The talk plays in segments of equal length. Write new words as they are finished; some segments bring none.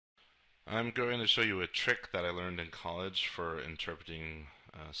I'm going to show you a trick that I learned in college for interpreting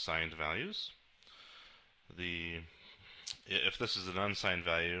signed values. The If this is an unsigned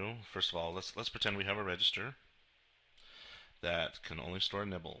value, first of all, let's pretend we have a register that can only store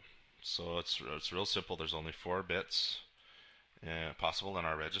nibble. So it's real simple. There's only 4 bits possible in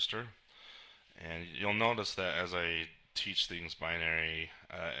our register, and you'll notice that as I teach things binary,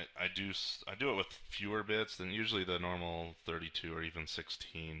 I do it with fewer bits than usually the normal 32 or even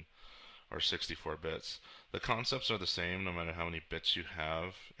 16 or 64 bits. The concepts are the same no matter how many bits you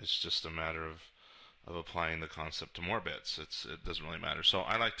have. It's just a matter of applying the concept to more bits. It doesn't really matter. So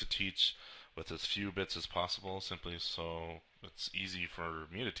I like to teach with as few bits as possible, simply so it's easy for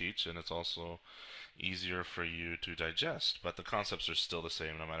me to teach, and it's also easier for you to digest. But the concepts are still the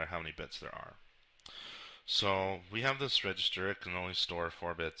same no matter how many bits there are. So we have this register. It can only store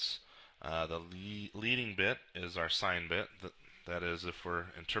 4 bits. The leading bit is our sign bit. That is, if we're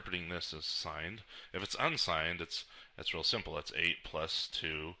interpreting this as signed. If it's unsigned, it's real simple. It's 8 plus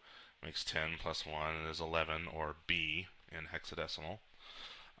 2 makes 10 plus 1 is 11, or B in hexadecimal.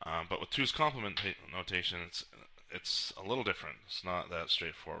 But with 2's complement notation, it's a little different. It's not that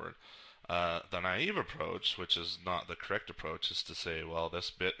straightforward. The naive approach, which is not the correct approach, is to say, well,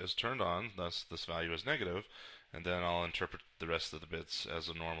 this bit is turned on, thus this value is negative, and then I'll interpret the rest of the bits as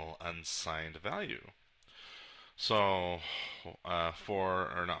a normal unsigned value. So,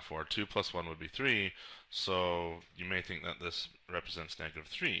 2 plus 1 would be 3, so you may think that this represents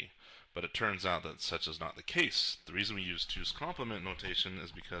 -3, but it turns out that such is not the case. The reason we use 2's complement notation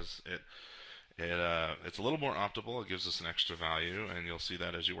is because it's a little more optimal. It gives us an extra value, and you'll see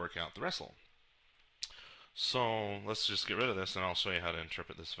that as you work out the RESL. So let's just get rid of this, and I'll show you how to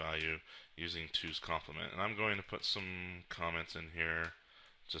interpret this value using 2's complement. And I'm going to put some comments in here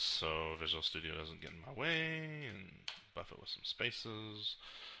just so Visual Studio doesn't get in my way, and buff it with some spaces.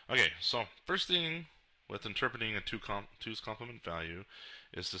 Okay, so first thing with interpreting a 2's complement value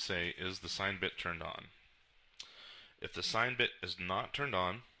is to say, is the sign bit turned on? If the sign bit is not turned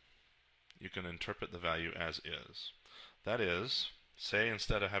on, you can interpret the value as is. That is, say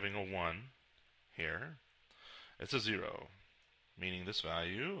instead of having a 1 here, it's a 0, meaning this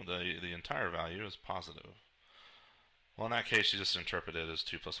value, the entire value, is positive. Well, in that case, you just interpret it as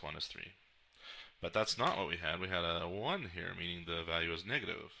 2 plus 1 is 3. But that's not what we had. We had a 1 here, meaning the value is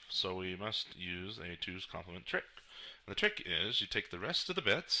negative. So we must use a 2's complement trick. And the trick is you take the rest of the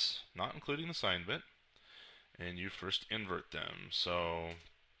bits, not including the sign bit, and you first invert them. So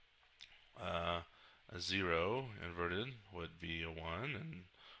a 0 inverted would be a 1, and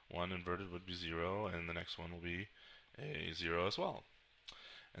 1 inverted would be 0, and the next one will be a 0 as well.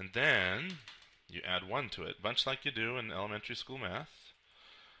 And then you add 1 to it, much like you do in elementary school math.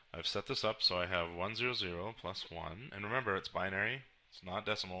 I've set this up so I have 1, 0, 0 plus 1. And remember, it's binary. It's not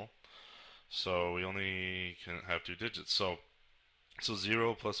decimal. So we only can have 2 digits. So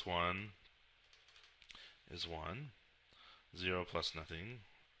 0 plus 1 is 1. 0 plus nothing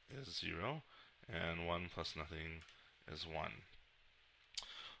is 0. And 1 plus nothing is 1.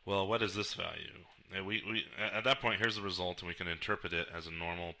 Well, what is this value? At that point, here's the result, and we can interpret it as a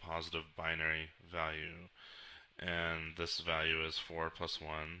normal positive binary value. And this value is 4 plus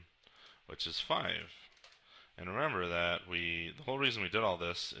 1, which is 5. And remember that the whole reason we did all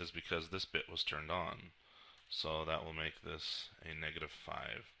this is because this bit was turned on. So that will make this a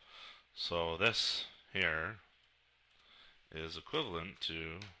 -5. So this here is equivalent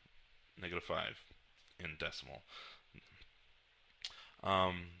to -5 in decimal.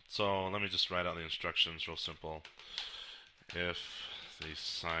 So let me just write out the instructions real simple. If the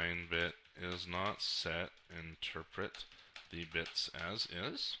sign bit is not set, interpret the bits as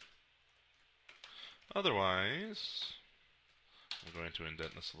is. Otherwise, I'm going to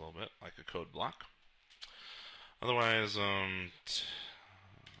indent this a little bit like a code block. Otherwise,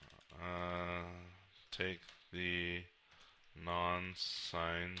 take the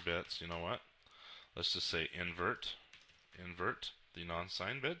non-sign bits. You know what? Let's just say invert the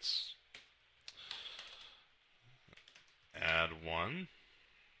non-sign bits. Add 1.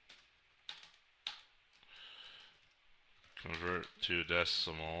 Convert to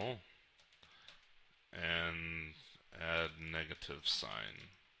decimal. And add negative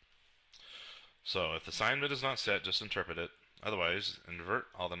sign. So if the sign bit is not set, just interpret it. Otherwise, invert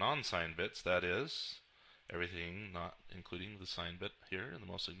all the non-sign bits, that is, everything not including the sign bit here, the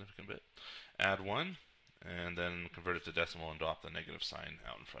most significant bit. Add 1, and then convert it to decimal and drop the negative sign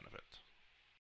out in front of it.